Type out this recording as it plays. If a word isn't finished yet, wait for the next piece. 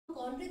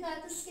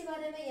कॉन्ट्रिकैटस के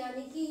बारे में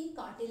यानी कि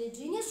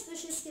कार्टिलेजिनियस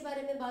फिशेस के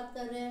बारे में बात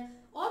कर रहे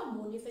हैं और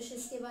बोनी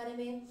फिशेस के बारे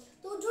में।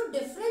 तो जो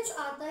डिफरेंस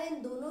आता है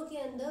इन दोनों के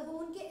अंदर वो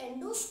उनके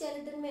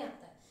एंडोस्केलेटन में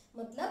आता है।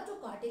 मतलब जो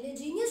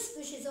कार्टिलेजिनियस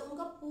फिशेस है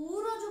उनका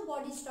पूरा जो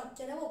बॉडी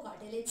स्ट्रक्चर है वो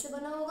कार्टिलेज से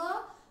बना होगा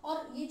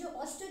और ये जो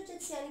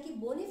ऑस्ट्रिचेट्स यानी कि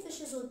बोनी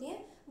फिशेस होती हैं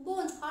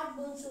बोन्स, हार्ड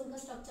बोन्स से उनका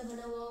स्ट्रक्चर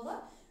बना हुआ होगा।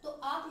 तो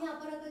आप यहाँ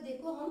पर अगर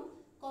देखो हम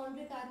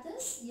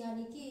कॉन्ट्रिकैटस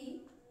यानी कि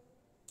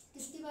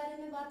किसके बारे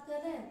में बात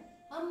कर रहे हैं,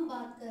 हम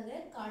बात कर रहे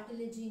हैं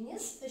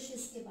कार्टिलेजिनियस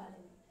फिशेस के बारे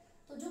में।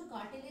 तो जो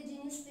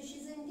कार्टिलेजिनियस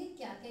फिशेस है इनके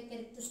क्या क्या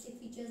कैरेक्टरिस्टिक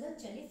फीचर्स हैं,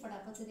 चलिए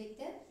फटाफट से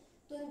देखते हैं।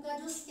 तो इनका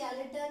जो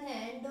स्केलेटन है,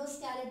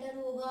 एंडोस्केलेटन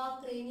होगा,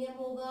 क्रेनियम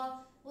होगा,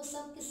 वो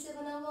सब किससे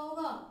बना हुआ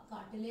होगा,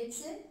 कार्टिलेज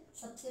से,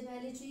 सबसे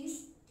पहली चीज।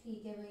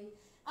 ठीक है भाई।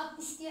 अब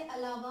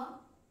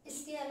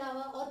इसके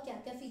अलावा और क्या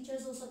क्या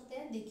फीचर्स हो सकते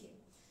हैं, देखिए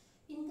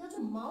इनका जो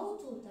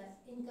माउथ होता है,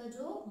 इनका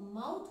जो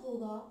माउथ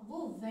होगा वो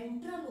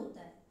वेंट्रल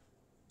होता है।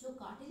 जो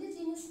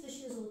कार्टिलेजिनियस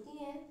फिशेस होती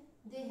हैं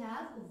दे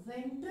हैव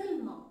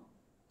वेंट्रल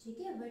माउथ। ठीक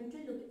है,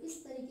 वेंट्रल लुक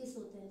इस तरीके से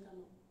होता है इनका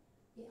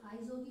माउथ। ये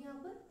आईज होगी यहाँ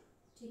पर।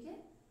 ठीक है,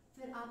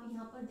 फिर आप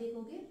यहाँ पर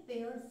देखोगे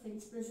पेयर्ड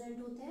फिन्स प्रेजेंट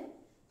होते हैं।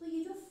 तो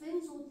ये जो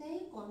फिन्स होते हैं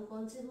ये कौन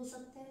कौन से हो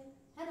सकते हैं,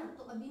 है ना।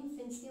 तो अभी इन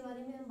फिन्स के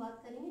बारे में हम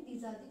बात करेंगे।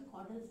 These are the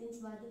chordal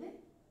fins by the way.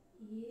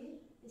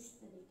 ये इस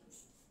तरीके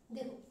से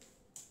देखो,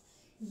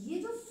 ये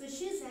जो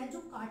फिशेस है, जो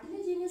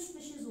कार्टिलेजिनियस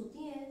फिशेस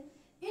होती हैं,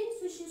 इन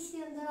फिशेस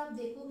के अंदर आप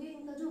देखोगे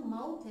इनका जो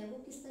माउथ है वो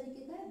किस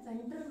तरीके का है,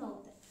 वेंट्रल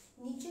माउथ है।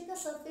 नीचे का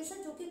सरफेस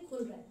है जो कि खुल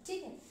रहा है।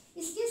 ठीक है,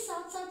 इसके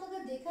साथ साथ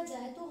अगर देखा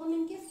जाए तो हम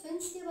इनके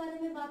फिन्स के बारे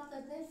में बात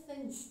करते हैं।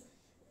 फिन्स,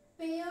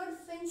 पेयर्ड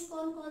फिन्स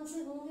कौन कौन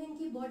से होंगे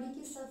इनकी बॉडी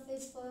के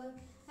सरफेस पर,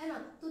 है ना।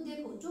 तो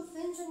देखो जो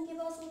फिन्स इनके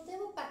पास होते हैं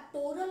वो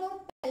पेक्टोरल और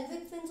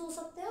पेल्विक फिन्स हो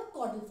सकते हैं और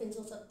कॉर्डल फिन्स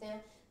हो सकते हैं।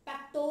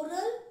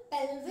 Pectoral,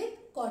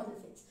 pelvic,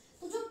 chordal fins.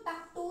 तो जो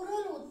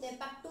पेक्टोरल होते हैं,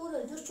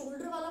 पेक्टोरल जो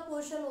शोल्डर वाला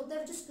पोर्शन होता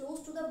है which is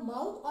close to the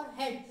mouth और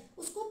हेड,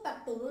 उसको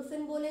पेक्टोरल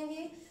फिन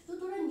बोलेंगे। तो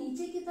थोड़ा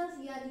नीचे की तरफ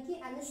यानी कि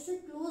एनएस से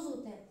क्लोज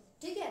होते हैं,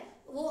 ठीक है,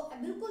 वो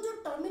बिल्कुल जो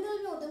टर्मिनल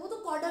में होते हैं वो तो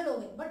कॉर्डल हो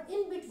गए, बट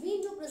इन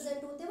बिटवीन जो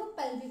प्रेजेंट होते हैं वो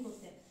पेल्विक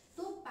होते हैं।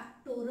 तो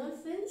पेक्टोरल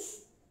फिन्स,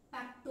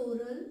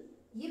 पेक्टोरल,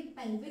 ये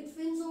पेल्विक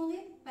फिन्स होंगे,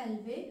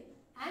 pelvic,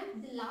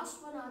 and the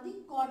last one are the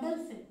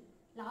chordal fin.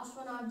 Last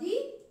one are the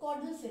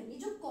chordal fin. ये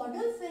जो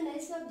कॉर्डल फिन है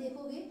इसमें आप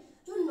देखोगे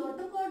जो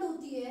नोटोकॉर्ड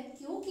होती है,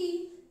 क्योंकि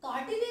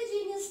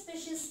कार्टिलेजिनियस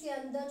फिशेस के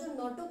अंदर जो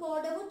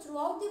नोटोकॉर्ड है वो through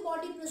out the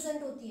body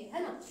present होती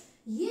है ना।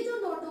 ये जो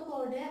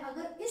नोटोकॉर्ड है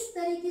अगर इस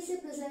तरीके से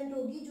प्रेजेंट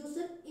होगी जो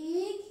सिर्फ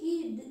एक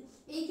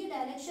ही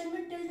डायरेक्शन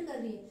में टिल्ट कर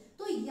रही है,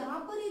 तो यहाँ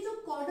पर ये जो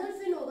कॉर्डल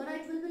फिन होगा ना,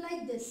 it will be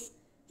like this.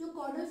 जो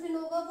कॉर्डल फिन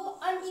होगा वो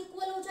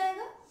अनइक्वल हो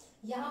जाएगा।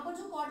 यहाँ पर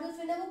जो कॉर्डल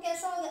फिन है वो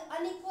कैसा हो गया,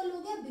 अनइक्वल हो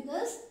गया,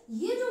 बिकॉज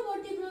ये जो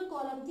वर्टिब्रल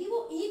कॉलम थी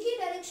वो एक ही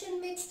डायरेक्शन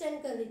में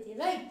एक्सटेंड कर रही थी,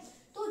 राइट।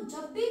 तो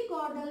जब भी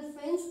कॉर्डल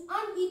फिन्स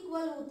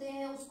अनइक्वल होते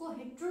हैं उसको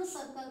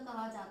हेट्रोसर्कल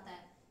कहा जाता है।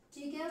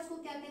 ठीक है, उसको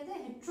क्या कहते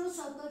हैं,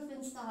 हेट्रोसर्कल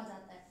फिन्स कहा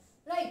जाता है,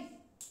 राइट।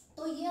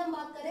 तो ये हम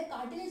बात करें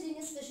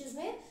कार्टिलेजिनियस फिशेस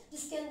में,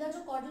 जिसके अंदर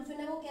जो कॉर्डल फिन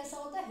है वो कैसा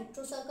होता है,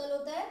 हेट्रोसर्कल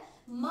होता है,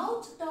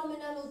 माउथ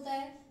टर्मिनल होता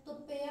है। तो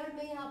पेयर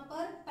में यहाँ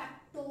पर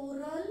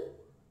पेक्टोरल,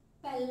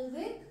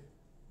 पेल्विक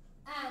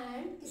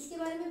एंड किसके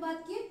बारे में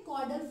बात की है,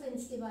 कॉर्डल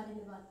फिन्स के बारे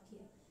में बात की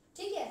है।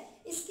 ठीक है,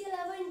 इसके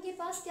अलावा इनके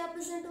पास क्या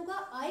प्रेजेंट होगा,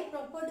 आई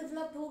प्रॉपर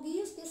डेवलप्ड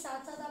होगी। उसके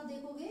साथ साथ आप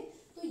देखोगे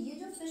तो ये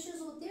जो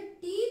फिशेस होते हैं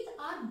टीथ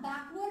आर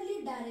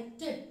बैकवर्डली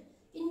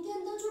डायरेक्टेड। इनके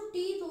अंदर जो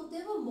टीथ होते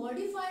हैं वो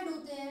मॉडिफाइड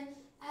होते हैं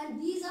and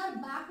these are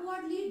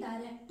backwardly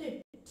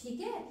directed. ठीक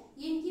है,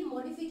 ये इनकी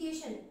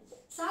मॉडिफिकेशन है।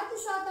 साथ ही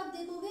साथ आप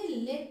देखोगे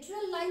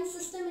लेटरल लाइन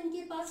सिस्टम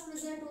इनके पास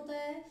प्रेजेंट होता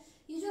है।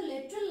 ये जो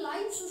लेटरल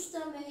लाइन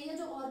सिस्टम है या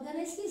जो ऑर्गन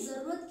है इसकी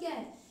जरूरत क्या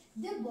है,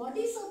 their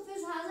body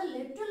surface has a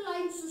lateral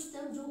line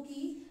system जो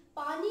कि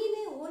पानी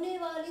में होने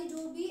वाली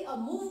जो भी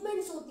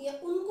मूवमेंट्स होती है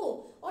उनको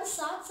और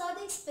साथ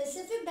साथ एक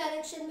स्पेसिफिक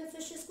डायरेक्शन में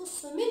फिशेस को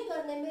स्विमिंग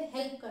करने में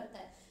हेल्प करता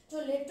है।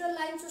 जो लेटरल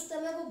लाइन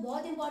सिस्टम है वो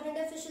बहुत इंपॉर्टेंट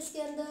है फिशेस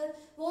के अंदर।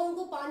 वो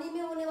उनको पानी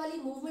में होने वाली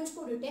मूवमेंट्स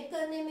को डिटेक्ट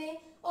करने में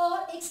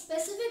और एक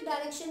स्पेसिफिक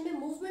डायरेक्शन में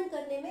मूवमेंट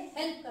करने में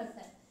हेल्प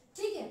करता है।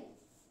 ठीक है,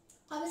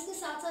 अब इसके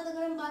साथ साथ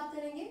अगर हम बात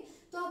करेंगे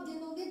तो आप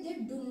देखोगे they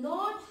do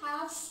not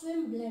have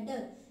swim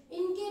bladder.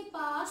 इनके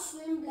पास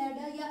स्विम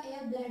ब्लैडर या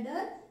एयर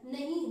ब्लैडर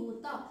नहीं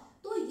होता।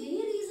 तो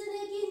यही रीजन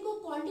है कि इनको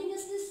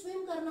कॉन्टिन्यूसली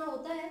स्विम करना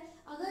होता है।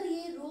 अगर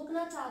ये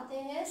रोकना चाहते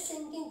हैं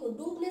सिंकिंग को,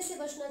 डूबने से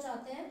बचना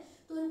चाहते हैं,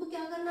 तो इनको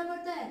क्या करना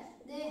पड़ता है,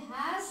 they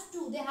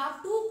have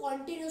to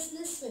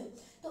continuously swim.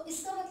 तो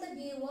इसका मतलब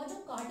ये हुआ जो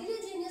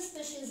कार्टिलेजिनियस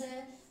फिशेस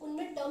हैं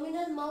उनमें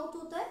टर्मिनल माउथ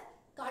होता है,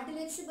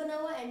 कार्टिलेज से बना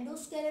हुआ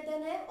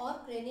एंडोस्केलेटन है और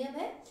क्रेनियम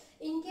है।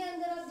 इनके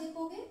अंदर आप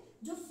देखोगे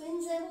जो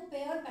फिन्स है वो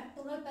पेयर,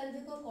 पेक्टोरल,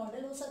 पेल्विक और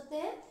कॉर्डल हो सकते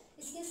हैं।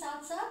 इसके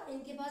साथ साथ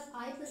इनके पास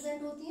आई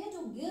प्रेजेंट होती है,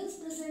 जो गिल्स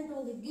प्रेजेंट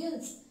होंगे,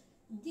 gills,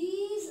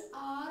 these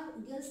are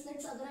gills,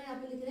 let's अगर यहाँ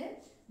पे लिख रहे हैं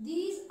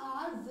these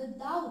are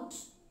without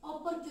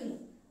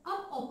operculum।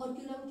 अब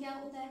operculum क्या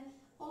होता है,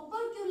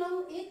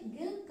 operculum एक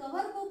गिल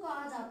कवर को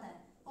कहा जाता है।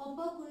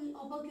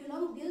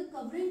 operculum गिल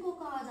कवरिंग को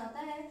कहा जाता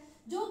है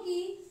जो कि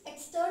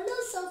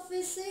एक्सटर्नल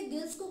सरफेस से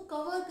गिल्स को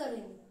कवर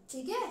करेंगे।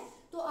 ठीक है,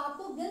 तो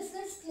आपको गिल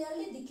स्लिट्स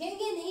क्लियरली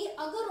दिखेंगे नहीं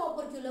अगर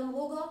ओपर्क्यूलम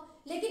होगा,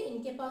 लेकिन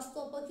इनके पास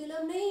तो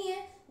ओपर्क्यूलम नहीं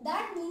है,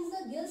 that means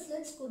the gill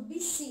slits could be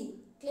seen.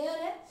 Clear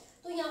है?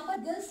 तो यहाँ पर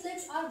गिल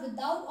स्लिट्स आर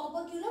विदाउट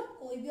ओपर्क्यूलम,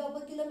 कोई भी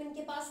ओपर्क्यूलम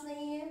इनके पास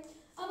नहीं है।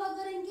 अब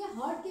अगर इनके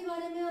हार्ट के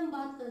बारे में हम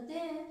बात करते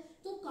हैं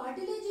तो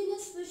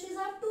cartilaginous fishes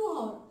are to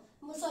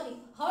heart, sorry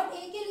heart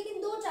एक है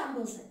लेकिन दो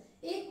चैम्बर्स है,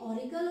 एक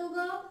ऑरिकल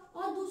होगा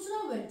और दूसरा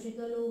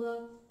वेंट्रिकल होगा।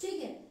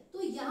 ठीक है,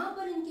 तो यहाँ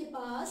पर इनके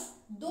पास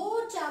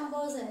दो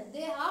चैम्बर्स है, they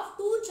have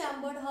two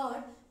chambered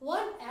heart,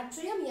 one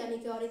atrium यानी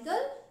कि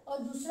ऑरिकल और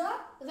दूसरा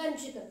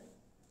ventricle.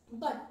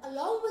 But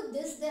along with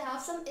this they have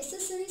some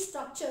accessory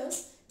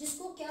structures,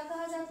 जिसको क्या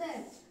कहा जाता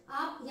है,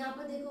 आप यहाँ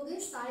पर देखोगे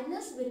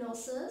sinus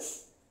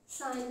venosus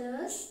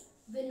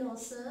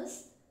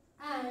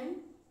and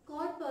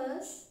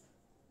corpus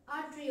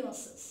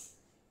arteriosus.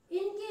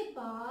 इनके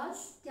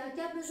पास क्या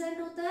क्या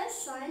प्रेजेंट होता है,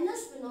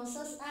 sinus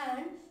venosus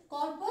and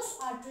corpus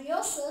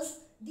arteriosus,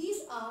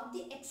 these are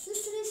the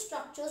accessory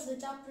structures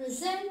which are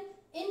present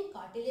in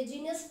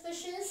cartilaginous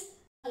fishes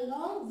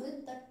along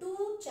with the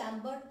two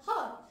chambered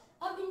heart।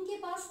 अब इनके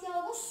पास क्या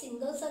होगा,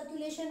 सिंगल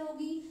सर्कुलेशन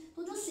होगी।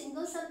 तो जो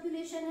सिंगल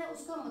सर्कुलेशन है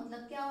उसका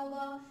मतलब क्या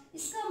होगा,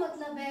 इसका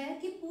मतलब है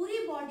कि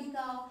पूरी बॉडी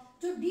का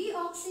जो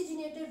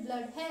डीऑक्सीजनेटेड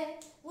ब्लड है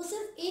वो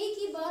सिर्फ एक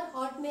ही बार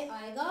हार्ट में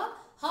आएगा,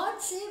 हार्ट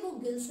से वो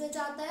गिल्स में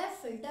जाता है,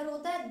 फिल्टर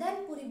होता है,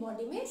 देन पूरी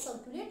बॉडी में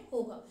सर्कुलेट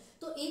होगा।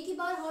 तो एक ही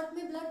बार हार्ट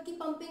में ब्लड की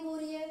पंपिंग हो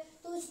रही है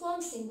तो इसको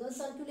हम सिंगल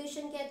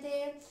सर्कुलेशन कहते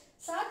हैं।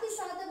 साथ ही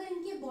साथ अगर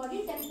इनके बॉडी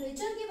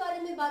टेम्परेचर के बारे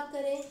में बात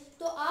करें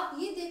तो आप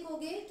ये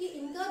देखोगे कि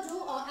इनका जो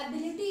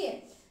एबिलिटी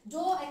है,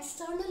 जो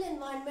एक्सटर्नल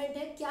एनवायरनमेंट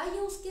है, क्या ये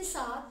उसके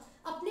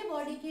साथ अपने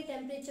बॉडी के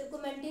टेम्परेचर को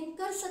मेंटेन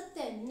कर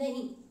सकते हैं,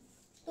 नहीं।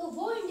 तो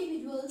वो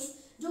इंडिविजुअल्स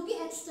जो कि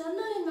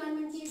एक्सटर्नल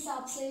एनवायरनमेंट के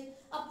हिसाब से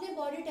अपने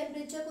बॉडी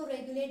टेम्परेचर को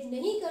रेगुलेट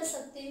नहीं कर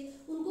सकते,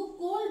 उनको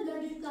कोल्ड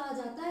ब्लडेड कहा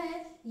जाता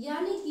है,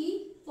 यानी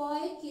कि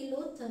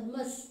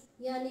पोइकिलोथर्मस,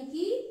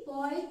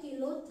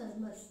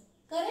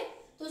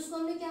 करेक्ट। तो इसको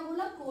हमने क्या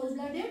बोला, cold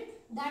blooded.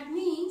 That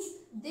means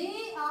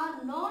they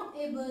are not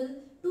able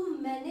to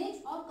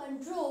manage और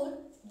control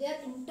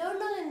their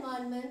internal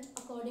environment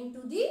according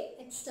to the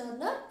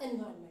external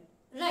environment,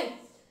 right.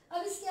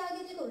 अब इसके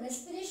आगे देखो,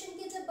 रेस्पिरेशन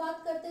की जब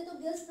बात करते हैं तो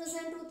गिल्स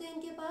प्रेजेंट होते हैं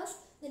इनके पास,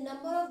 द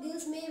नंबर ऑफ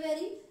गिल्स में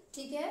वेरी।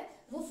 ठीक है,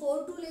 वो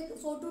 4 to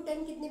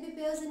 10 कितने भी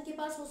पेयर्स इनके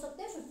पास हो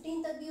सकते हैं,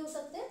 15 तक भी हो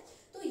सकते हैं।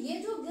 तो ये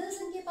जो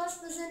गिल्स इनके पास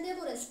प्रेजेंट है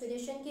वो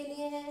रेस्पिरेशन के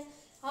लिए है।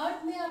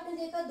 हार्ट में आपने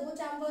देखा दो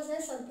चैम्बर्स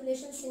है,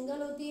 सर्कुलेशन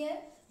सिंगल होती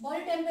है,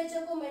 बॉडी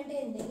टेम्परेचर को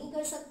मेंटेन नहीं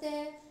कर सकते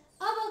हैं।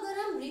 अब अगर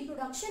हम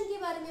रिप्रोडक्शन के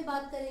बारे में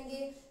बात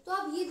करेंगे तो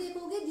आप ये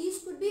देखोगे दीज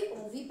कुड बी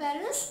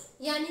ओविपेरस,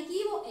 यानी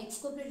कि वो एग्स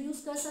को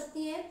प्रोड्यूस कर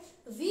सकती हैं,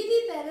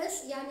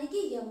 विविपेरस यानी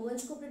कि यंग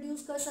वंस को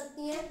प्रोड्यूस कर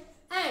सकती हैं,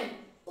 एंड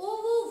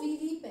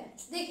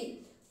ओवोविविपेरस।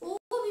 देखिए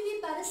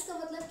ओवोविविपेरस का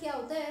मतलब क्या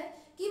होता है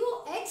कि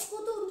वो एग्स को,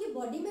 तो उनकी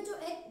बॉडी में जो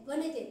एग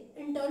बने थे,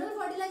 इंटरनल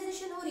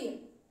फर्टिलाइजेशन हो रही है,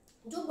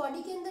 जो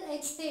बॉडी के अंदर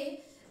एग्स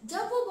थे,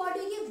 जब वो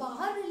बॉडी के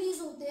बाहर रिलीज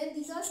होते हैं,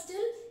 these are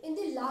still in the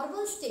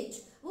larval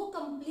stage, वो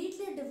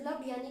कंप्लीटली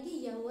डेवलप्ड यानी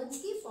कि यंग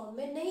वंस की फॉर्म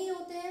में नहीं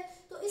होते हैं।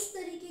 तो इस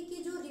तरीके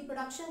की जो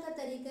रिप्रोडक्शन का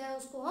तरीका है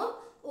उसको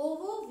हम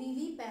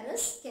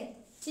ओवोविविपेरस कहते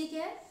हैं। ठीक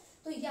है,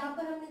 तो यहाँ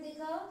पर हमने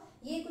देखा,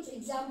 ये कुछ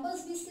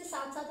एग्जांपल्स भी इसके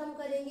साथ साथ हम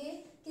करेंगे,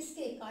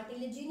 किसके,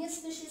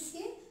 कार्टिलेजिनियस फिशेस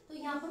के। तो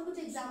यहाँ पर कुछ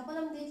एग्जांपल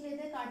हम देख लेते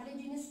हैं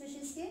कार्टिलेजिनियस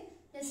फिशेस के,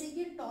 जैसे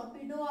कि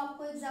टॉर्पीडो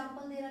आपको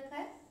एग्जांपल दे रखा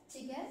है।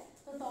 ठीक है,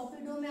 तो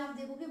टॉर्पीडो में आप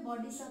देखोगे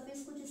बॉडी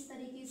सरफेस कुछ इस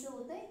तरीके से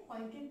होता है,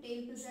 पॉइंटेड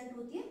टेल प्रेजेंट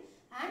होती है,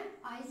 एंड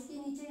आइज के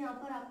नीचे यहाँ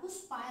पर आपको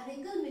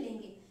स्पायरिकल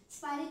मिलेंगे।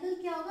 स्पायरिकल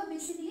क्या होगा,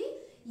 बेसिकली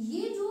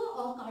ये जो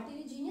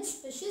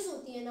कार्टिलेजिनियस फिशेस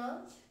होती है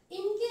ना,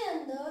 इनके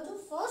अंदर जो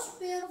फर्स्ट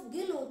पेयर ऑफ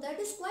गिल होता है इट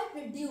इज क्वाइट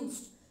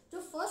रिड्यूस्ड।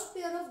 जो फर्स्ट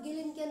पेयर ऑफ गिल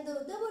इनके अंदर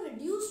होता है वो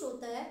रिड्यूस्ड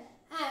होता है,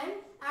 and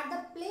at the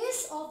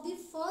place of the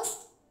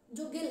first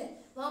जो गिल है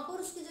वहां पर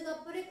उसकी जगह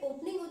पर एक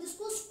ओपनिंग हो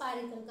जिसको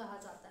स्पायरिकल कहा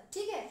जाता है।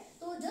 ठीक है,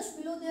 तो जस्ट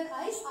बिलो देयर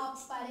आइज आप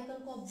स्पायरिकल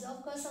को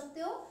ऑब्जर्व कर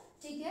सकते हो।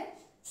 ठीक है,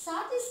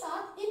 साथ ही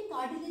साथ इन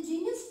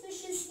कार्टिलेजिनियस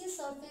फिशेस के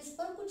सरफेस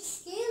पर कुछ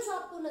स्केल्स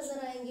आपको नजर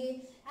आएंगे,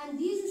 and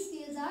these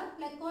scales are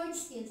placoid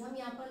scales. हम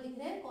यहाँ पर लिख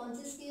रहे हैं कौन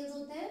से स्केल्स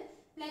होते हैं,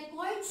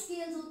 प्लेकॉइड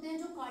स्केल्स होते हैं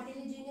जो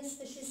कार्टिलेजिनियस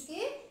फिशेस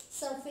के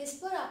सरफेस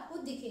पर आपको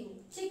दिखेंगे।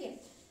 ठीक है,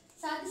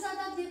 साथ ही साथ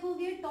आप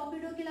देखोगे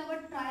टॉर्पीडो के अलावा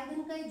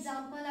ट्राइगन का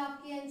एग्जांपल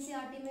आपके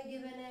एनसीईआरटी में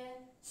गिवन है,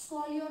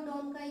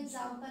 स्कॉलियोडॉन का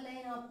एग्जांपल है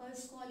यहाँ पर,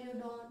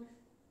 स्कॉलियोडॉन।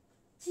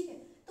 ठीक है,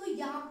 तो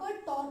यहाँ पर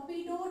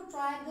टॉर्पीडो,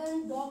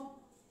 ट्राइगन, डॉग,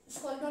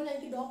 स्कॉलियोडॉन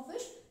यानी कि डॉग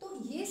फिश, तो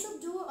ये सब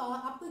जो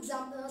आपको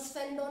एग्जांपल,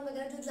 स्फेनोडॉन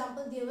वगैरह जो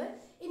एग्जांपल दिए हुए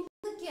हैं,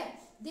 इनका क्या है,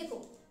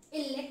 देखो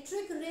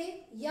इलेक्ट्रिक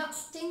रे या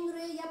स्टिंग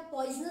रे या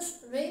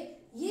पॉइजनस रे,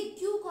 ये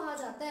क्यों कहा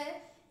जाता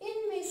है,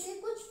 इनमें से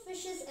कुछ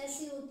फिशेस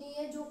ऐसी होती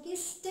हैं जो कि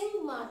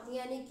स्टिंग मारती हैं,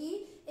 यानी कि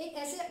एक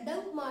ऐसे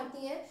डंक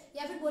मारती हैं,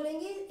 या फिर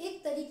बोलेंगे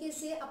एक तरीके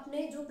से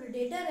अपने जो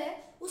प्रेडेटर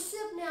है उससे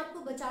अपने आप को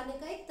बचाने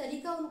का एक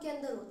तरीका उनके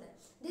अंदर होता है।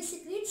 दे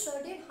सीक्रेट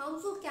सर्टेन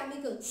हार्मफुल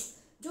केमिकल्स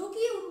जो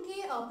कि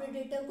उनके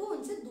प्रेडेटर को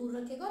उनसे दूर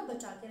रखेगा और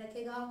बचा के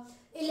रखेगा।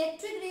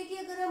 इलेक्ट्रिक रे की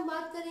अगर हम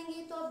बात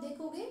करेंगे तो आप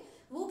देखोगे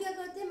वो क्या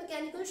करते हैं,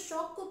 मैकेनिकल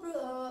शॉक को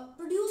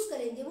प्रोड्यूस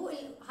करेंगे, वो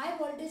हाई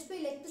वोल्टेज पे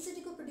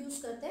इलेक्ट्रिसिटी को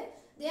प्रोड्यूस करते हैं।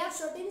 They have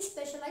certain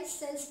specialised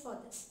sales for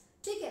this,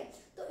 ठीक है।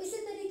 तो इसी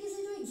तरीके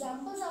से जो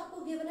एग्जांपल्स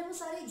आपको गिवन है वो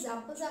सारे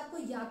एग्जांपल्स आपको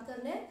याद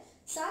करने हैं।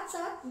 साथ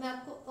साथ मैं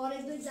आपको और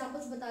एक दो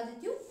एग्जांपल्स बता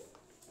देती हूँ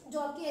जो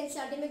आपकी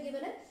एनसीईआरटी में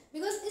गिवन है,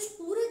 बिकॉज इस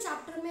पूरे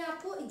चैप्टर में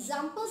आपको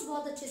एग्जांपल्स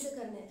बहुत अच्छे से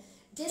करने हैं।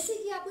 जैसे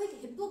कि आपको एक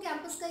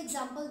हिप्पोकैम्पस का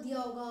एग्जांपल दिया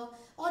होगा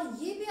और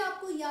ये भी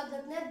आपको याद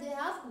रखना है, दे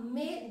हैव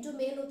मेल, जो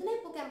मेल होते हैं ना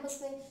हिप्पोकैम्पस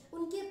में,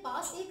 उनके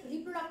पास एक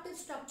रिप्रोडक्टिव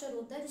स्ट्रक्चर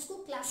होता है जिसको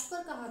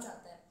क्लैस्पर कहा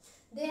जाता है।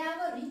 They have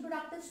a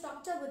reproductive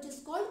structure which is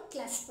called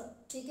क्लैस्पर,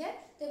 ठीक है।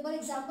 तो एक बार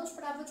एग्जांपल्स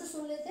फटाफट से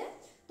सुन लेते हैं।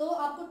 तो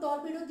आपको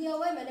टॉर्पीडो दिया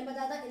हुआ है, मैंने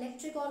बताया था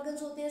इलेक्ट्रिक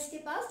ऑर्गन्स होते हैं इसके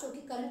पास जो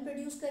कि करंट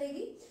प्रोड्यूस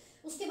करेगी।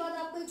 उसके बाद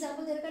आपको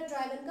एग्जांपल दे रखा है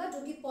ड्रैगन का,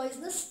 जो कि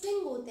पॉइजनस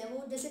स्टिंग होते हैं,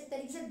 वो जैसे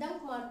तरीके से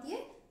डंक मारती है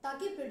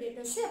ताकि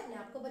प्रेडेटर से अपने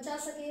आप को बचा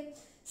सके।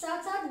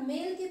 साथ साथ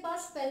मेल के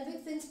पास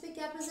पेल्विक फिन्स पे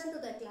क्या प्रेजेंट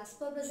होता है,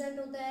 क्लैस्पर प्रेजेंट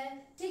होता है,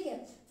 ठीक है।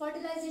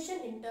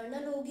 फर्टिलाइजेशन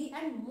इंटरनल होगी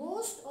and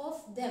most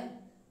of them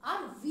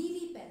are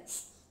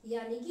viviparous,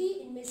 यानी कि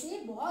इनमें से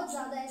बहुत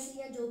ज्यादा ऐसी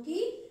है जो कि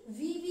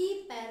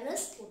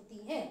विविपेरस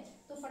होती है।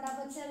 तो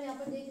फटाफट से हम यहाँ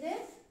पर देख रहे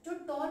हैं, जो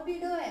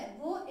टॉर्पीडो है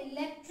वो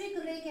इलेक्ट्रिक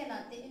रे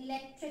कहलाते हैं,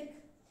 इलेक्ट्रिक,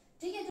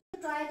 ठीक है। जो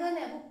ड्रैगन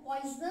है वो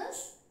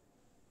पॉइजनस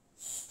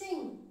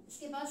स्टिंग,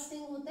 इसके पास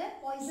स्टिंग होता है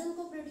पॉइजन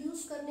को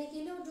प्रोड्यूस करने के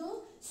लिए। और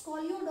जो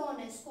स्कॉलियोडॉन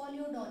है,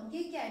 स्कॉलियोडॉन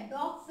ये क्या है,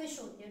 डॉग फिश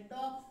होती है,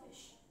 डॉग फिश,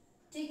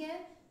 ठीक है।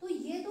 तो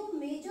ये तो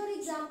मेजर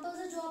एग्जांपल्स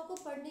है जो आपको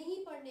पढ़ने ही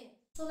पढ़ने।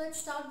 So let's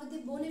start with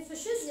the bony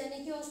fishes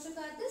यानी कि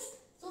ऑस्ट्रोकार्टिस।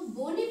 तो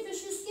बोनी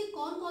फिशेस के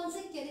कौन कौन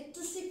से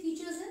कैरेक्टरिस्टिक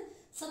फीचर्स हैं?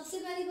 सबसे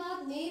पहली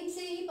बात, नेम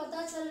से ही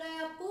पता चल रहा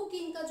है आपको कि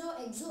इनका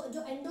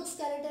जो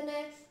एंडोस्केलेटन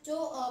है, जो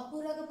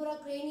पूरा का पूरा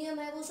क्रेनियम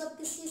है, वो सब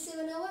किस चीज से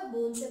बना हुआ है,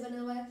 बोन से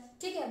बना हुआ है,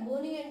 ठीक है।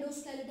 बोनी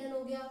एंडोस्केलेटन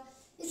हो गया।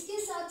 इसके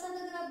साथ साथ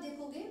अगर आप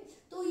देखोगे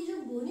तो ये जो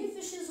बोनी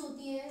फिशेस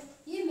होती हैं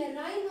ये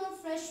मेराइन और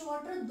फ्रेश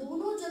वाटर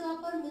दोनों जगह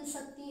पर मिल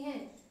सकती हैं,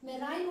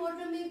 मेराइन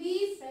वाटर में भी,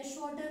 फ्रेश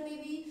वाटर में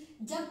भी।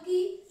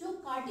 जबकि जो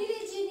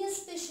कार्टिलेजिनियस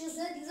फिशेस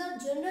है these are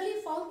generally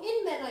found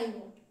in marine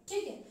water,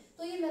 ठीक है।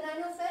 तो ये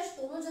मेराइन और फ्रेश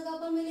दोनों जगह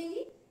पर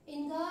मिलेंगी।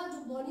 इनका जो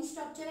बॉडी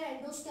स्ट्रक्चर है,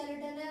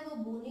 एंडोस्केलेटन है, वो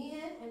बोनी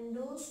है,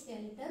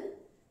 एंडोस्केलेटन,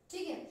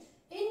 ठीक है।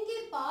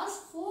 इनके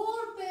पास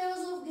 4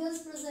 पेयर्स ऑफ गिल्स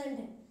प्रेजेंट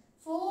है,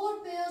 4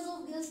 पेयर्स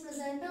ऑफ गिल्स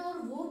प्रेजेंट है और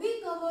वो भी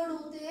कवर्ड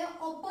होते हैं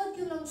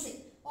ओपर्क्यूलम से।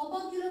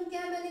 ओपर्क्यूलम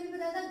क्या है, मैंने भी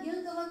बताया था,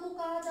 गिल कवर को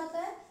कहा जाता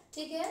है,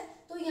 ठीक है।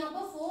 तो यहाँ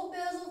पर 4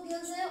 पेयर्स ऑफ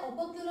गिल्स है,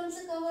 ओपर्क्यूलम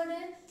से कवर्ड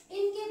है।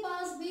 इनके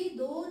पास भी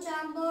 2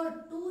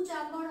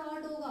 चैम्बर्ड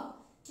हार्ट होगा,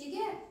 ठीक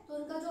है। तो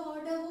इनका जो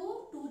हार्ट है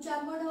वो 2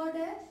 चैम्बर्ड हार्ट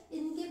है।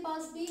 इनके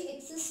पास भी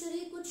एक्सेसरी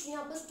कुछ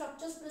यहाँ पर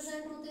स्ट्रक्चर्स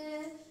प्रेजेंट होते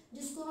हैं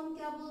जिसको हम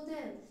क्या बोलते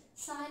हैं,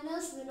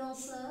 sinus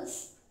venosus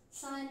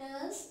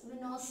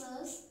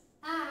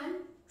and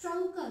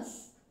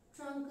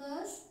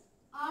trunks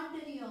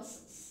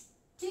arteriosus,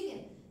 ठीक है।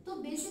 तो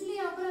बेसिकली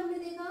यहाँ पर हमने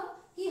देखा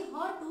कि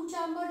हार्ट 2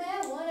 चैम्बर्ड है,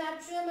 1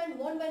 एट्रियम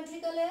एंड 1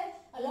 वेंट्रिकल है।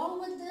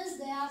 Along with this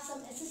they have some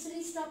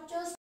accessory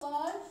structures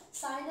called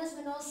sinus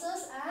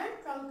venosus and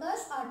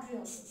truncus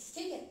arteriosus,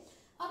 ठीक है।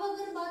 अब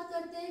अगर बात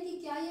करते हैं कि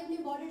क्या ये अपनी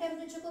बॉडी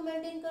टेम्परेचर को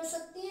मेंटेन कर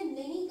सकती है,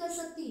 नहीं कर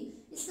सकती।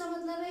 इसका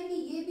मतलब है कि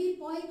ये भी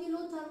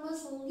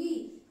पॉइकिलोथर्मस होंगी,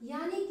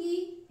 यानी कि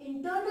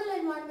इंटरनल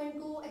एनवायरनमेंट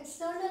को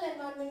एक्सटर्नल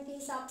एनवायरनमेंट के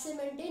हिसाब से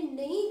मेंटेन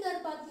नहीं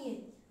कर पाती है,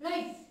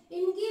 राइट।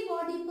 इनकी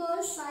बॉडी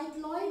पर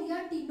साइक्लॉइड या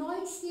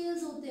टिनॉइड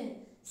स्केल्स होते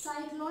हैं,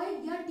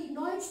 साइक्लॉइड या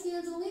टिनॉइड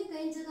स्केल्स होंगे,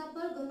 कई जगह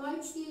पर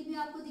गोनॉइड स्केल भी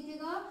आपको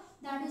दिखेगा,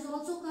 दैट इज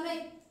आल्सो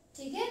करेक्ट,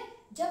 ठीक है।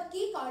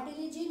 जबकि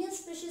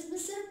कार्टिलेजिनियस फिशेस में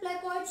सिर्फ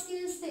प्लेकोइड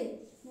स्केल्स थे।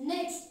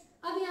 नेक्स्ट,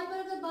 अब यहाँ पर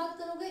अगर बात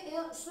करोगे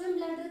स्विम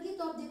ब्लैडर की,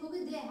 तो आप देखोगे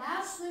दे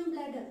हैव स्विम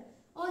ब्लैडर,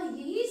 और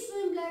यही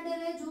स्विम ब्लैडर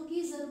है जो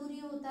कि जरूरी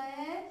होता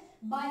है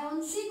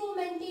बायोंसी को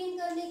मेंटेन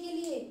करने के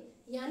लिए।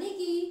 यानी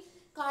कि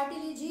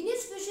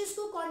कार्टिलेजिनियस फिशेस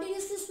को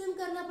कॉन्टिन्यूसली स्विम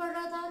करना पड़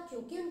रहा था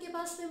क्योंकि उनके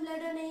पास स्विम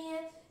ब्लैडर नहीं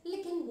है,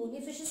 लेकिन बोनी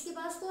फिशेस के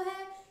पास तो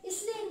है,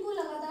 इसलिए इनको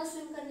लगातार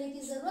स्विम करने की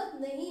जरूरत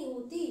नहीं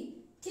होती,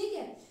 ठीक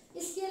है।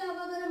 इसके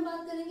अलावा अगर हम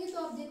बात करेंगे तो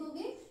आप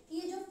देखोगे कि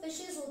ये जो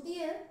फिशेस होती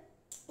है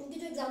इनके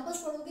जो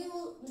एग्जांपल्स पढ़ोगे वो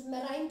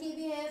मैराइन के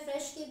भी हैं,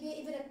 फ्रेश के भी हैं,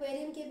 इवन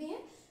एक्वेरियम के भी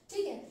हैं,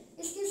 ठीक है।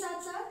 इसके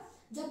साथ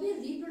साथ जब भी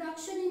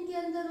रिप्रोडक्शन इनके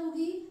अंदर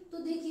होगी तो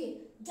देखिए,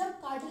 जब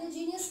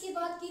कार्टिलेजिनियस की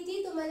बात की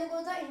थी तो मैंने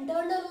बोला था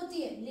इंटरनल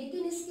होती है,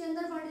 लेकिन इसके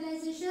अंदर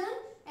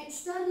फर्टिलाइजेशन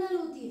एक्सटर्नल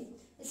होती है,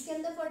 इसके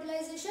अंदर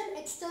फर्टिलाइजेशन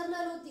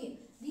एक्सटर्नल होती है।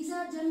 दीज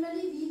आर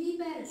जनरली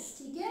विविपेरस,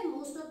 ठीक है,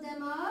 most of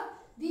them are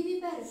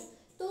viviparous.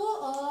 तो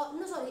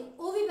नो सॉरी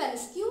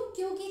ओविपेरस, क्यों?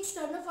 क्योंकि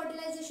एक्सटर्नल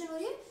फर्टिलाइजेशन हो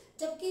रही है,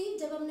 जबकि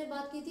जब हमने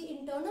बात की थी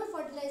इंटरनल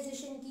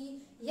फर्टिलाइजेशन की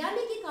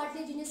यानी कि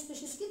कार्टिलेजिनियस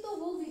फिशेस की, तो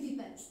वो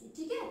विविपेरस थी,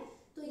 ठीक है।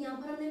 तो यहाँ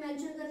पर हमने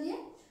मेंशन कर लिया।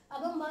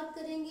 अब हम बात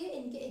करेंगे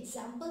इनके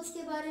एग्जांपल्स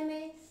के बारे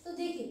में। तो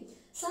देखिए,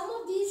 सम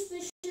of these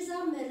fishes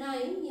are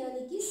marine,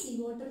 यानी कि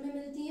सी वाटर में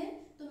मिलती हैं।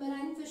 तो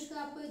मेराइन फिश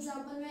का आपको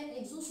एग्जांपल में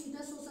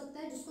एक्सोसीटस हो सकता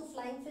है जिसको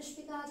फ्लाइंग फिश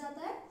भी कहा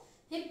जाता है,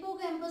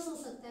 हिप्पोकैम्पस हो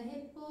सकता है,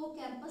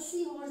 हिप्पोकैम्पस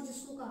सी हॉर्स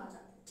जिसको कहा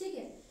जाता है, ठीक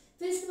है।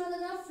 फिर इसके बाद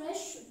अगर आप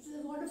फ्रेश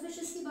वाटर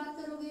फिशेस की बात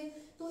करोगे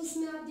तो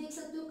इसमें आप देख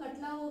सकते हो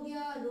कटला हो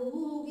गया,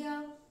 रोहू हो गया,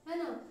 है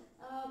ना,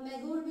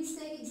 मैगोर भी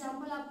इसका एक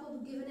एग्जाम्पल आपको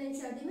गिवन है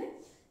एनसीईआरटी में।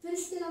 फिर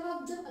इसके अलावा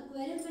आप जब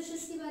एक्वेरियम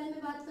फिशेस के बारे में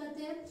बात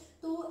करते हैं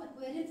तो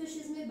एक्वेरियम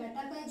फिशेस में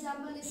बेटा का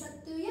एग्जाम्पल ले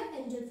सकते हो या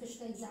एंजल फिश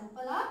का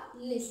एग्जाम्पल आप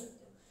ले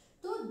सकते हो।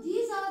 तो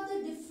these are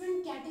the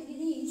different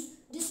categories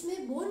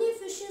जिसमें बोनी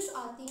फिशेस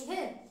आती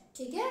हैं,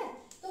 ठीक है।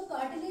 तो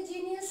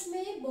कार्टिलेजिनियस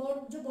में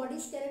जो बॉडी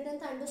स्केलेटन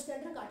था,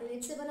 एंडोस्केलेटन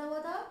कार्टिलेज से बना हुआ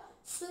था,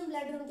 स्विम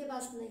ब्लैडर उनके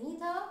पास नहीं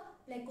था,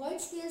 प्लेकॉइड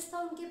स्केल्स था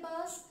उनके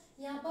पास,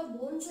 यहाँ पर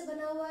बोन से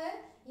बना हुआ है,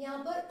 यहाँ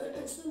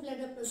पर स्विम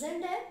ब्लैडर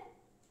प्रेजेंट है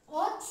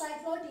और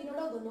साइक्लॉइड, टिनोड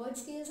और गोनॉइड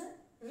स्केल्स है,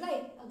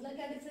 राइट। अगला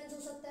क्या डिफरेंस हो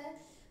सकता है,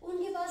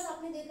 उनके पास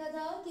आपने देखा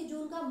था कि जो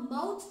उनका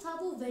माउथ था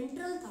वो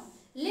वेंट्रल था,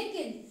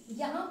 लेकिन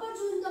यहाँ पर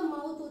जो इनका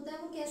माउथ होता है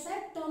वो कैसा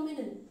है,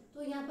 टर्मिनल।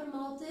 तो यहाँ पर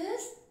माउथ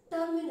इज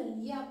टर्मिनल,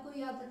 ये आपको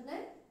याद रखना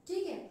है,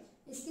 ठीक है।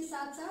 इसके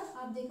साथ साथ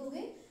आप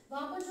देखोगे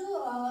वहां पर जो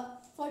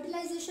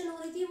फर्टिलाइजेशन हो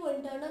रही थी वो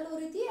इंटरनल हो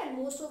रही थी and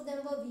most of them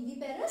were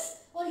viviparous,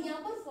 और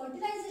यहाँ पर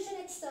फर्टिलाइजेशन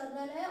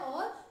एक्सटर्नल है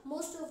और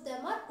most of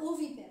them are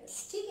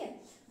oviparous, ठीक है।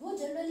 वो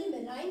जनरली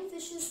मेराइन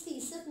फिशेस थी,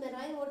 सिर्फ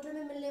मेराइन वाटर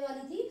में मिलने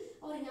वाली थी,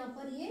 और यहाँ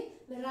पर ये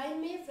मेराइन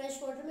में, फ्रेश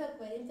वाटर में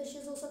एक्वेरियम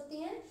फिशेस हो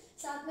सकती हैं।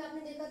 साथ में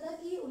आपने देखा था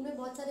कि उनमें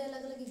बहुत सारे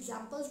अलग अलग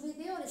एग्जाम्पल्स भी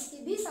थे और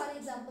इसके भी सारे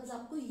एग्जाम्पल्स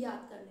आपको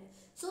याद करने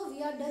हैं। So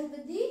we are done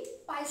with the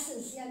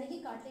Pisces, यानी कि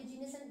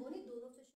कार्टिलेजिनस एंड बोनी।